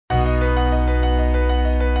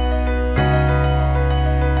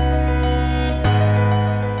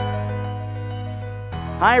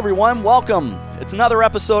Hi everyone, welcome. It's another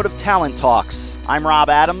episode of Talent Talks. I'm Rob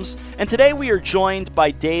Adams, and today we are joined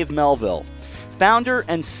by Dave Melville, founder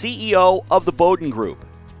and CEO of the Bowdoin Group.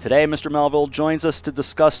 Today, Mr. Melville joins us to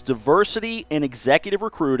discuss diversity in executive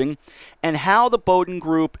recruiting and how the Bowdoin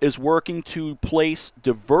Group is working to place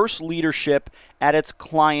diverse leadership at its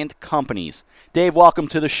client companies. Dave, welcome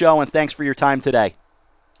to the show, and thanks for your time today.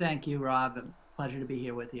 Thank you, Rob. Pleasure to be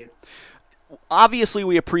here with you. Obviously,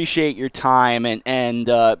 we appreciate your time and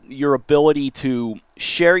your ability to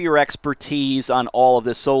share your expertise on all of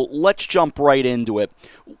this. So let's jump right into it.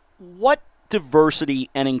 What diversity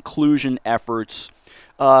and inclusion efforts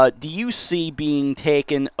do you see being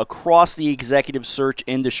taken across the executive search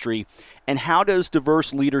industry, and how does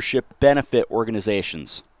diverse leadership benefit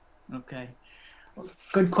organizations? Okay.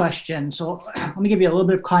 Good question. So let me give you a little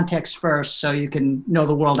bit of context first so you can know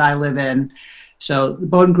the world I live in. So the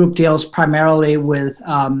Bowdoin Group deals primarily with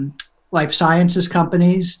life sciences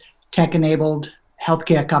companies, tech-enabled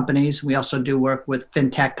healthcare companies. We also do work with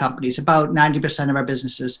fintech companies. About 90% of our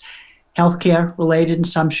business is healthcare related in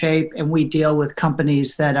some shape, and we deal with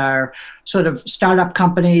companies that are sort of startup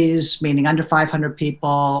companies, meaning under 500 people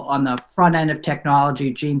on the front end of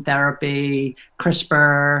technology, gene therapy,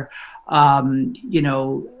 CRISPR,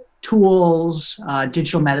 tools,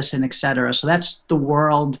 digital medicine, et cetera. So that's the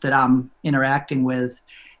world that I'm interacting with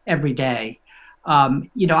every day.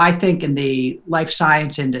 I think in the life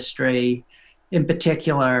science industry, in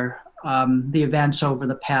particular, the events over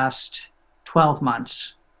the past 12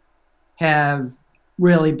 months have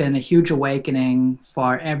really been a huge awakening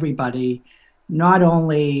for everybody, not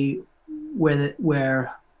only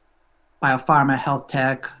where biopharma, health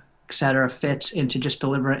tech, et cetera, fits into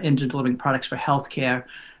delivering products for healthcare,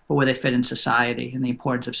 but where they fit in society and the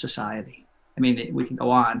importance of society. I mean, we can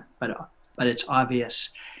go on, but it's obvious.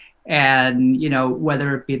 And,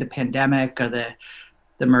 whether it be the pandemic or the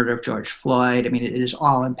murder of George Floyd, I mean, it has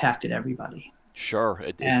all impacted everybody. Sure.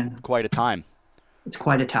 It's quite a time. It's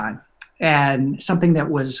quite a time. And something that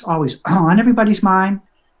was always on everybody's mind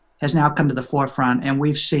has now come to the forefront. And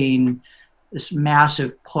we've seen this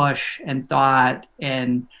massive push and thought,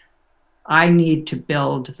 and I need to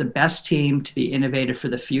build the best team to be innovative for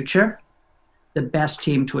the future, the best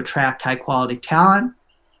team to attract high quality talent.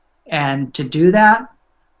 And to do that,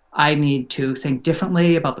 I need to think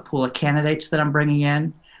differently about the pool of candidates that I'm bringing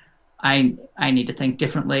in. I need to think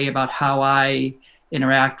differently about how I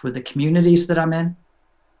interact with the communities that I'm in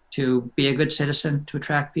to be a good citizen, to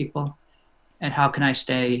attract people, and how can I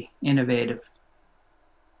stay innovative.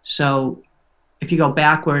 So if you go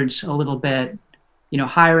backwards a little bit,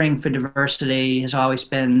 hiring for diversity has always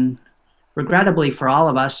been, regrettably for all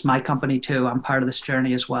of us, my company too, I'm part of this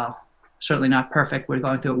journey as well. Certainly not perfect. We're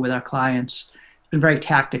going through it with our clients. It's been very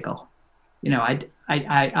tactical. I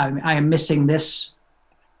am missing this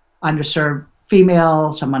underserved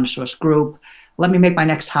female, some underserved group. Let me make my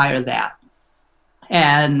next hire that.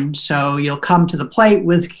 And so you'll come to the plate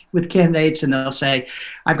with candidates and they'll say,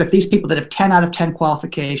 I've got these people that have 10 out of 10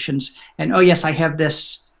 qualifications. And, oh yes, I have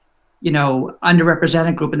this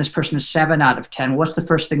underrepresented group, and this person is 7 out of 10. What's the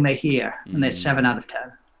first thing they hear when they're 7 out of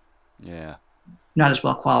 10? Yeah. Not as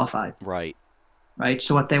well qualified. Right. Right.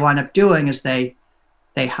 So what they wind up doing is they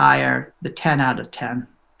hire the 10 out of 10.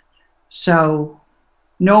 So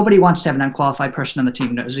nobody wants to have an unqualified person on the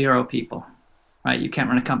team. No, 0 people. Right. You can't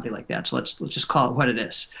run a company like that. So let's just call it what it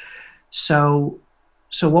is. So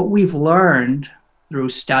what we've learned through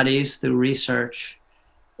studies, through research,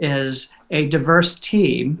 is a diverse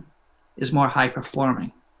team is more high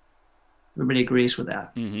performing. Everybody agrees with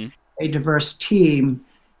that. Mm-hmm. A diverse team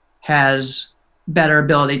has better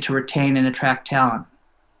ability to retain and attract talent.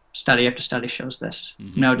 Study after study shows this.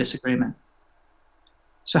 Mm-hmm. No disagreement.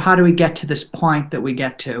 So how do we get to this point that we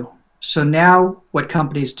get to? So now what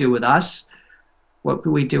companies do with us, what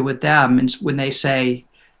we do with them is when they say,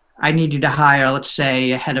 I need you to hire, let's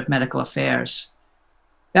say, a head of medical affairs.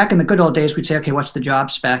 Back in the good old days, we'd say, okay, what's the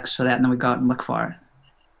job specs for that? And then we go out and look for it.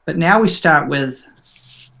 But now we start with,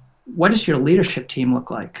 what does your leadership team look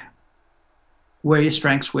like? Where are your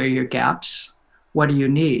strengths? Where are your gaps? What do you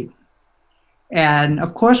need? And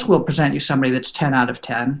of course, we'll present you somebody that's 10 out of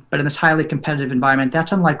 10, but in this highly competitive environment,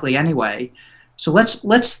 that's unlikely anyway. So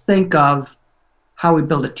let's think of how we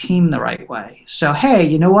build a team the right way. So, hey,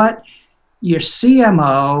 you know what? Your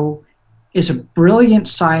CMO is a brilliant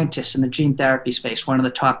scientist in the gene therapy space, one of the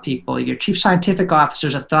top people. Your chief scientific officer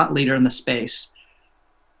is a thought leader in the space.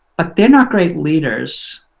 But they're not great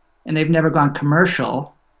leaders, and they've never gone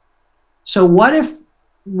commercial. So what if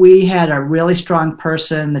we had a really strong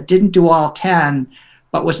person that didn't do all 10,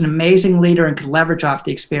 but was an amazing leader and could leverage off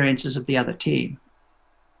the experiences of the other team?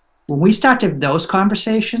 When we start to have those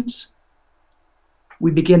conversations, we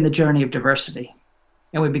begin the journey of diversity,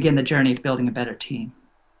 and we begin the journey of building a better team.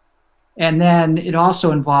 And then it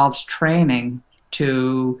also involves training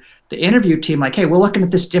to the interview team, like, hey, we're looking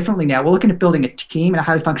at this differently now. We're looking at building a team and a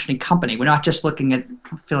highly functioning company. We're not just looking at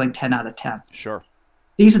filling 10 out of 10. Sure.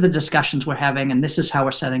 These are the discussions we're having, and this is how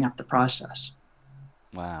we're setting up the process.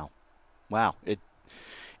 Wow.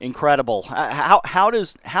 Incredible.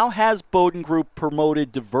 How has Bowdoin Group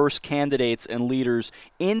promoted diverse candidates and leaders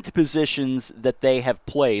into positions that they have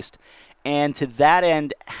placed? And to that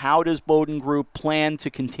end, how does Bowdoin Group plan to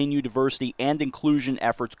continue diversity and inclusion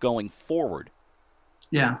efforts going forward?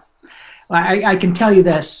 Yeah, I can tell you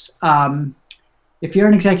this. If you're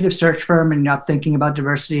an executive search firm and not thinking about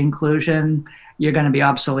diversity and inclusion, you're going to be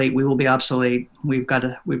obsolete. We will be obsolete. We've got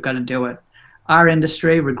to do it. Our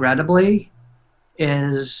industry, regrettably,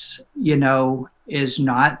 is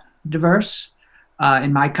not diverse.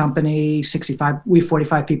 In my company, 45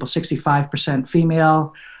 people, 65%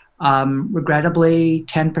 female. Regrettably,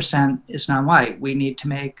 10% is non-white. We need to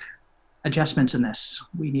make adjustments in this.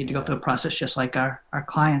 We need to go through a process just like our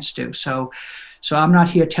clients do. So I'm not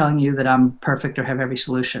here telling you that I'm perfect or have every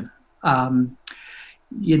solution. I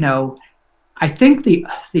think the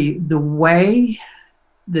way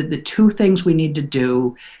that the two things we need to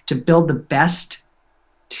do to build the best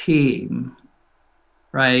team,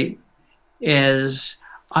 right, is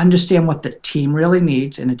understand what the team really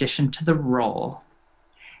needs in addition to the role.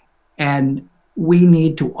 And we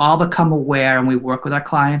need to all become aware, and we work with our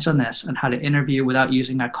clients on this, on how to interview without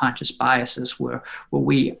using our conscious biases, where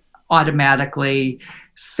we automatically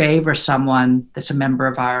favor someone that's a member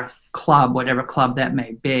of our club, whatever club that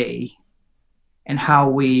may be, and how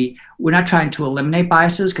we're not trying to eliminate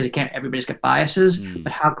biases, because everybody's got biases,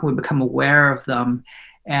 but how can we become aware of them?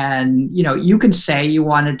 And, you can say you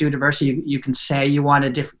want to do diversity, you can say you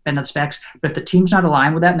want to bend the specs, but if the team's not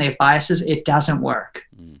aligned with that and they have biases, it doesn't work.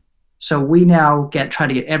 So we now try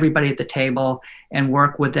to get everybody at the table and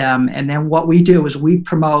work with them. And then what we do is we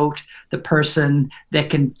promote the person that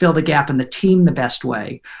can fill the gap in the team the best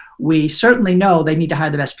way. We certainly know they need to hire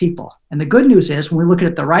the best people. And the good news is when we look at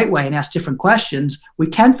it the right way and ask different questions, we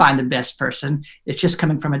can find the best person. It's just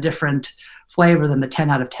coming from a different flavor than the 10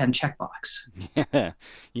 out of 10 checkbox.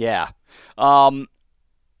 Yeah.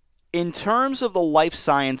 In terms of the life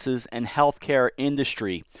sciences and healthcare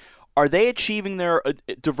industry, are they achieving their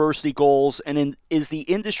diversity goals, and is the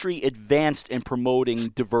industry advanced in promoting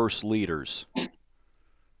diverse leaders?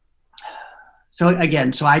 So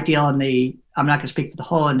again, I deal in I'm not going to speak for the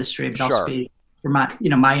whole industry, but I'll speak for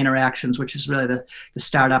my interactions, which is really the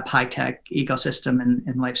startup high-tech ecosystem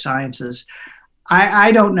in life sciences.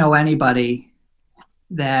 I don't know anybody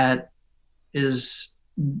that is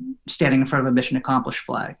standing in front of a mission accomplished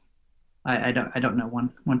flag. I don't know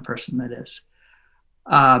one person that is.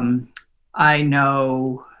 I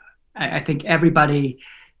know, I think everybody,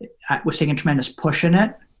 we're seeing a tremendous push in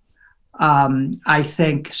it. I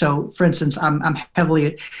think, so for instance, I'm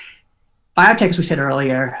heavily, biotech, as we said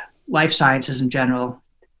earlier, life sciences in general,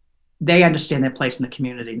 they understand their place in the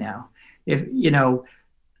community now. If,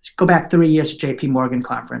 go back 3 years to JP Morgan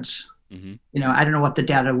conference, I don't know what the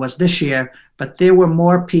data was this year, but there were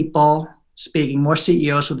more people speaking, more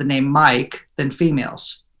CEOs with the name Mike than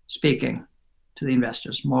females speaking to the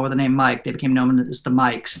investors. More with the name Mike. They became known as the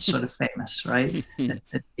Mikes. It's sort of famous, right? The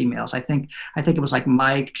females. I think it was like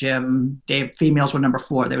Mike, Jim, Dave. Females were number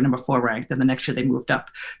 4. They were number 4 ranked. Then the next year they moved up.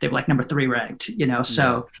 They were like number 3 ranked.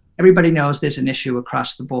 So everybody knows there's an issue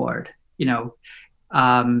across the board.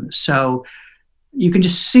 So you can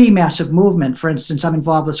just see massive movement. For instance, I'm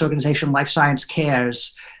involved with this organization, Life Science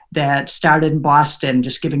Cares, that started in Boston,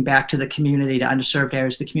 just giving back to the community, to underserved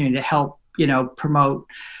areas of the community, to help promote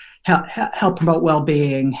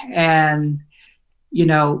well-being. And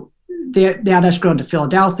now that's grown to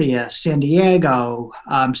Philadelphia, San Diego,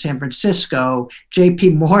 San Francisco.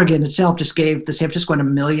 JP Morgan itself just gave the San Francisco $1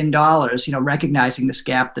 million, recognizing this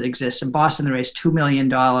gap that exists. In Boston, they raised $2 million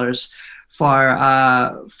for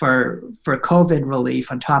COVID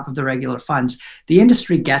relief on top of the regular funds. The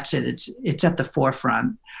industry gets it. It's at the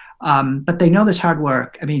forefront. But they know this hard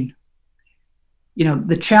work. I mean,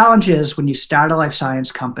 the challenge is when you start a life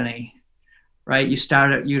science company, right? You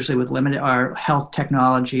start it usually with limited or health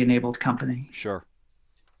technology enabled company. Sure.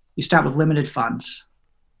 You start with limited funds,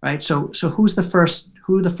 right? So who are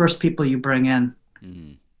the first people you bring in?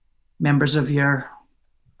 Members of your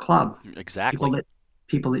club. Exactly.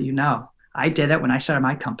 People that you know. I did it when I started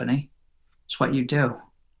my company. It's what you do,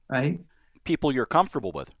 right? People you're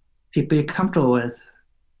comfortable with. People you're comfortable with.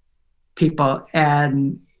 People,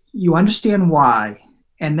 and you understand why,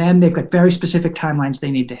 and then they've got very specific timelines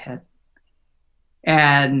they need to hit.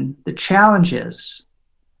 And the challenge is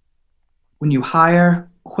when you hire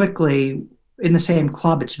quickly in the same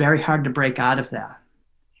club, it's very hard to break out of that.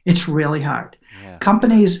 It's really hard. Yeah.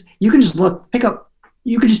 Companies, you can just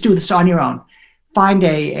you can just do this on your own. Find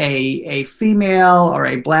a female or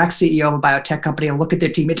a black CEO of a biotech company and look at their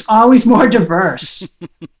team. It's always more diverse.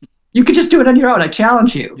 You could just do it on your own. I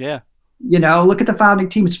challenge you. Yeah. Look at the founding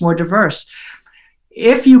team. It's more diverse.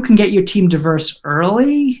 If you can get your team diverse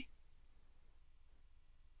early,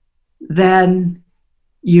 then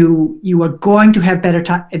you are going to have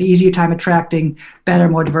an easier time attracting better,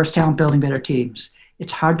 more diverse talent, building better teams.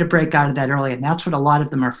 It's hard to break out of that early, and that's what a lot of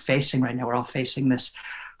them are facing right now. We're all facing this.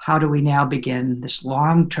 How do we now begin this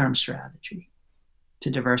long-term strategy to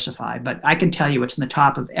diversify? But I can tell you it's in the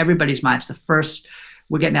top of everybody's minds.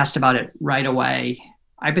 We're getting asked about it right away.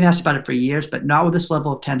 I've been asked about it for years, but not with this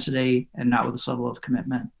level of intensity and not with this level of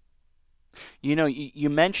commitment. You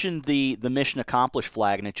mentioned the mission accomplished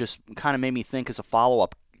flag, and it just kind of made me think as a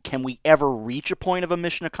follow-up, can we ever reach a point of a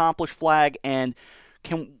mission accomplished flag? And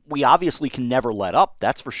we obviously can never let up,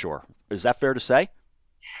 that's for sure. Is that fair to say?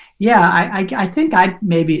 Yeah, I think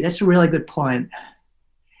that's a really good point.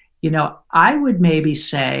 I would maybe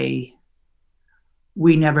say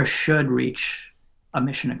we never should reach a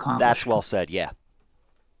mission accomplished. That's well said, yeah.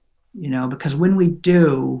 Because when we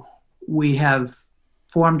do, we have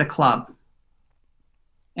formed a club.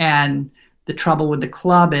 And the trouble with the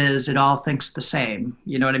club is it all thinks the same.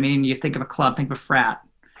 You know what I mean? You think of a club, think of a frat.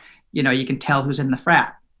 You can tell who's in the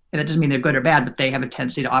frat. And that doesn't mean they're good or bad, but they have a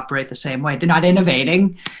tendency to operate the same way. They're not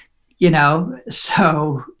innovating,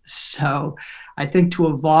 So I think to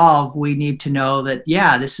evolve, we need to know that,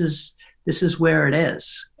 this is where it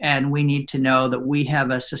is. And we need to know that we have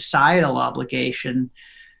a societal obligation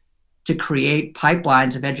to create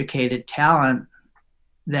pipelines of educated talent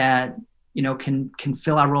that can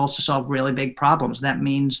fill our roles to solve really big problems. That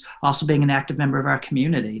means also being an active member of our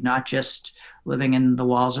community, not just living in the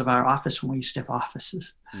walls of our office when we used to have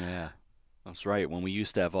offices. Yeah, that's right. When we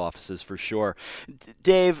used to have offices, for sure.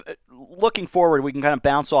 Dave, looking forward, we can kind of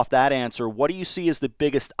bounce off that answer. What do you see as the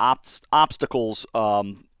biggest obstacles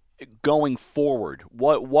going forward?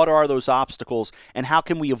 What are those obstacles, and how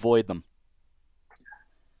can we avoid them?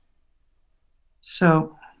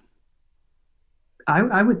 So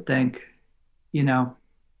I would think,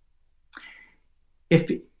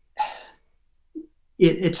 if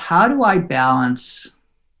it's how do I balance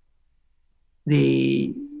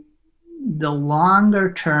the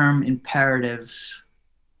longer term imperatives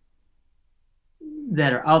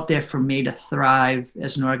that are out there for me to thrive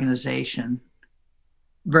as an organization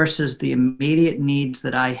versus the immediate needs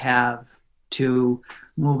that I have to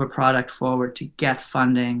move a product forward, to get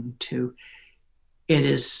funding, it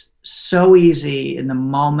is so easy in the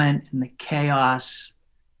moment, in the chaos,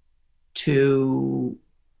 to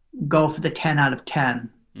go for the 10 out of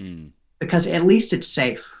 10 because at least it's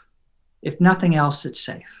safe. If nothing else, it's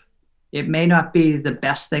safe. It may not be the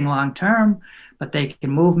best thing long term, but they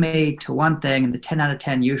can move me to one thing, and the 10 out of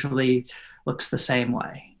 10 usually looks the same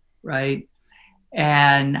way, right?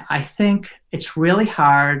 And I think it's really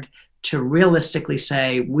hard to realistically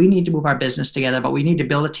say we need to move our business together, but we need to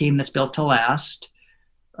build a team that's built to last,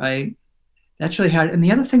 right? That's really hard. And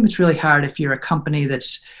the other thing that's really hard if you're a company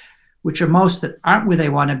which are most that aren't where they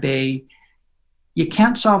want to be, you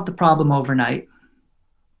can't solve the problem overnight.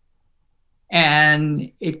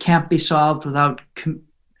 And it can't be solved without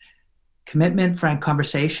commitment, frank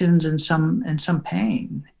conversations, and some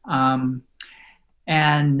pain.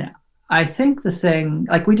 And I think the thing,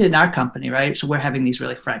 like we did in our company, right? So we're having these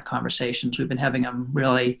really frank conversations. We've been having them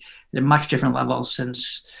really at a much different level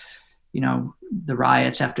since, the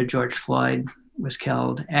riots after George Floyd was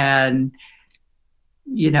killed. And,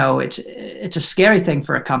 it's a scary thing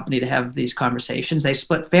for a company to have these conversations. They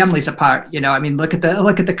split families apart. Look at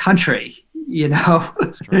the country.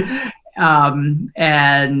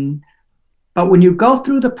 But when you go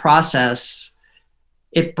through the process,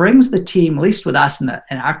 it brings the team, at least with us and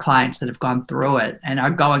our clients that have gone through it and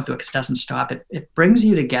are going through it because it doesn't stop. It brings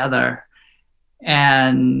you together,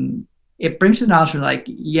 and it brings the knowledge of like,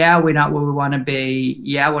 yeah, we're not where we want to be.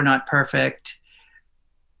 Yeah, we're not perfect,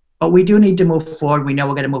 but we do need to move forward. We know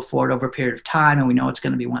we're going to move forward over a period of time, and we know it's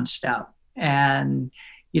going to be one step. And,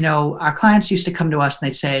 our clients used to come to us and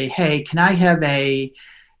they'd say, hey, can I have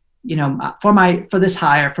for this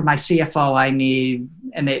hire, for my CFO, I need,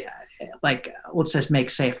 and they let's just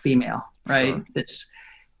say a female, right? Sure.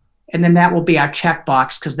 And then that will be our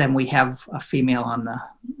checkbox because then we have a female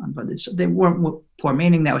but they weren't poor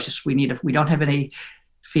meaning. That was just, we don't have any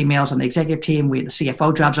females on the executive team. The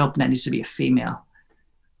CFO job's open. That needs to be a female.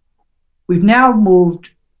 We've now moved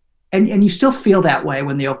and you still feel that way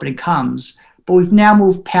when the opening comes, but we've now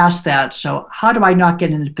moved past that. So how do I not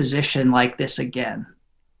get in a position like this again?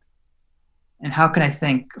 And how can I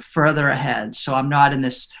think further ahead so I'm not in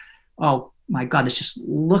this, oh my God, this just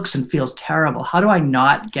looks and feels terrible. How do I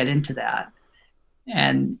not get into that?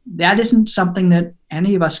 And that isn't something that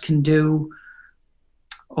any of us can do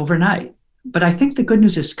overnight. But I think the good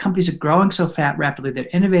news is companies are growing so rapidly, they're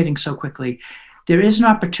innovating so quickly. There is an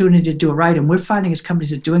opportunity to do it right. And we're finding as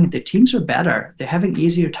companies are doing it, their teams are better. They're having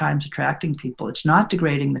easier times attracting people. It's not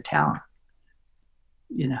degrading the talent.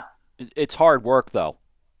 It's hard work, though.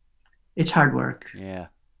 It's hard work. Yeah.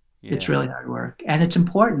 It's really hard work. And it's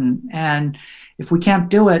important. And if we can't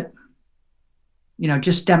do it,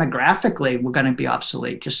 just demographically, we're going to be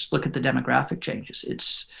obsolete. Just look at the demographic changes.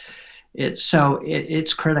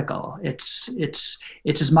 It's critical. It's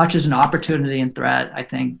as much as an opportunity and threat, I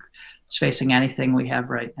think, is facing anything we have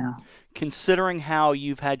right now. Considering how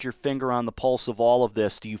you've had your finger on the pulse of all of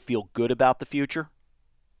this, do you feel good about the future?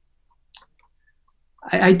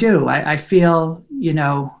 I do. I feel,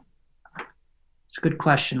 it's a good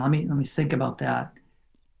question. Let me think about that.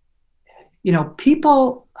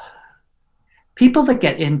 People that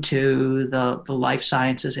get into the life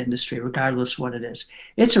sciences industry, regardless of what it is,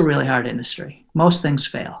 it's a really hard industry. Most things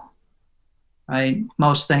fail, right?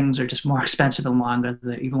 Most things are just more expensive and longer,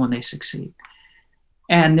 even when they succeed.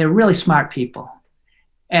 And they're really smart people.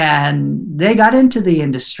 And they got into the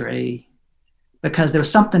industry because there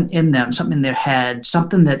was something in them, something in their head,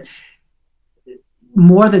 something that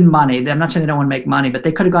more than money. I'm not saying they don't want to make money, but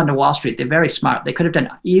they could have gone to Wall Street. They're very smart. They could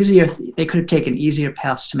have they could have taken easier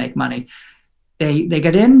paths to make money. They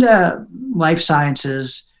get into life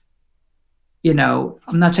sciences. I'm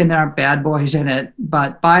not saying there aren't bad boys in it,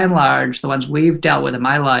 but by and large, the ones we've dealt with in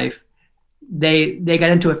my life, they get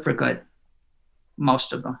into it for good,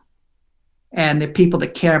 most of them. And they're people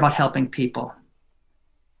that care about helping people.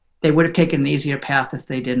 They would have taken an easier path if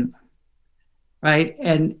they didn't, right?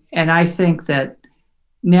 And I think that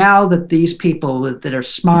now that these people that are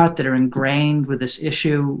smart, that are ingrained with this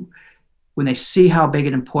issue, when they see how big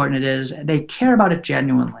and important it is, they care about it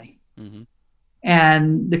genuinely. Mm-hmm.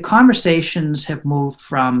 And the conversations have moved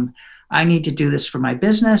from, I need to do this for my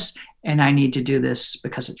business, and I need to do this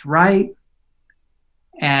because it's right,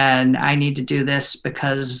 and I need to do this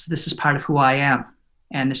because this is part of who I am,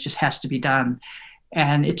 and this just has to be done.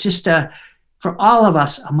 And it's just, for all of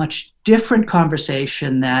us, a much different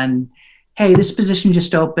conversation than, hey, this position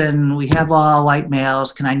just opened. We have all white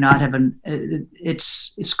males. Can I not have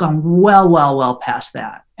it's gone well past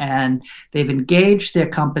that. And they've engaged their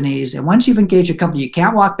companies. And once you've engaged a company, you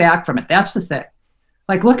can't walk back from it. That's the thing.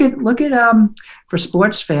 Like look at for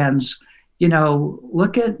sports fans,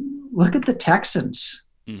 look at the Texans.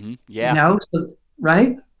 Mm-hmm. Yeah.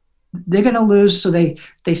 Right? They're going to lose. So they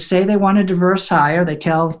say they want a diverse hire. They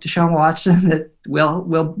tell Deshaun Watson that we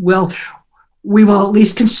will at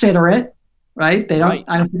least consider it. Right? They don't. Right.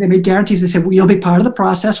 I don't think they made guarantees. They said, well, you'll be part of the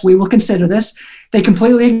process. We will consider this. They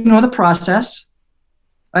completely ignore the process.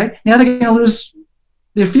 Right? Now they're going to lose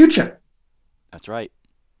their future. That's right.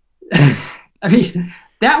 I mean,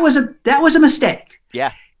 that was a mistake.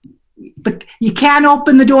 Yeah. But you can't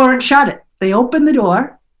open the door and shut it. They opened the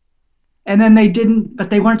door, and then they didn't. But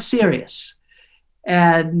they weren't serious.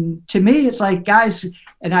 And to me, it's like, guys,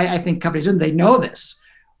 and I think companies, they know this.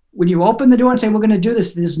 When you open the door and say, we're going to do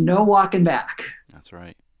this, there's no walking back. That's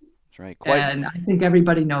right. And I think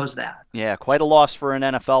everybody knows that. Yeah, quite a loss for an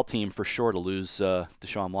NFL team for sure to lose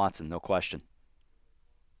Deshaun Watson, no question.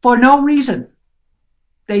 For no reason.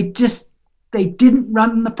 They didn't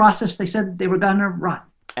run the process they said they were going to run,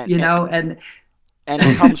 and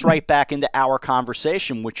it comes right back into our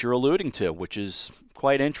conversation, which you're alluding to, which is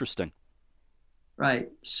quite interesting. Right.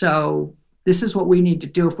 So this is what we need to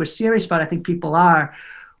do. If we're serious about it, I think people are.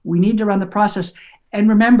 We need to run the process. And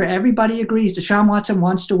remember, everybody agrees Deshaun Watson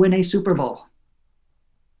wants to win a Super Bowl.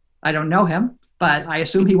 I don't know him, but I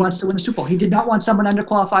assume he wants to win a Super Bowl. He did not want someone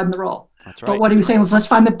underqualified in the role. That's right. But what he was saying was, let's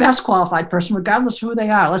find the best qualified person, regardless of who they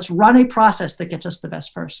are. Let's run a process that gets us the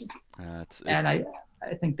best person.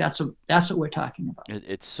 I think that's what we're talking about.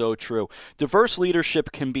 It's so true. Diverse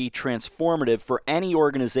leadership can be transformative for any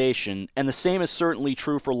organization, and the same is certainly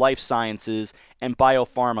true for life sciences and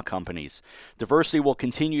biopharma companies. Diversity will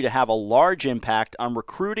continue to have a large impact on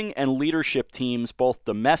recruiting and leadership teams, both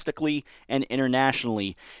domestically and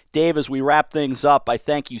internationally. Dave, as we wrap things up, I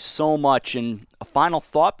thank you so much. And a final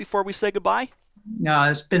thought before we say goodbye? No,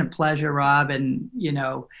 it's been a pleasure, Rob. And,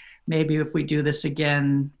 maybe if we do this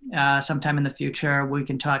again sometime in the future, we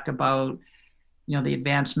can talk about, the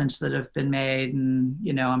advancements that have been made,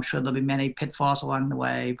 and I'm sure there'll be many pitfalls along the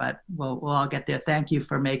way, but we'll all get there. Thank you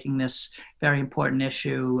for making this very important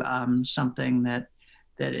issue something that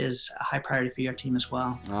is a high priority for your team as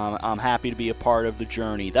well. I'm happy to be a part of the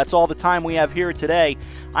journey. That's all the time we have here today.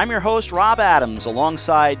 I'm your host, Rob Adams,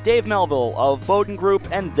 alongside Dave Melville of Bowdoin Group,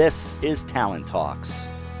 and this is Talent Talks.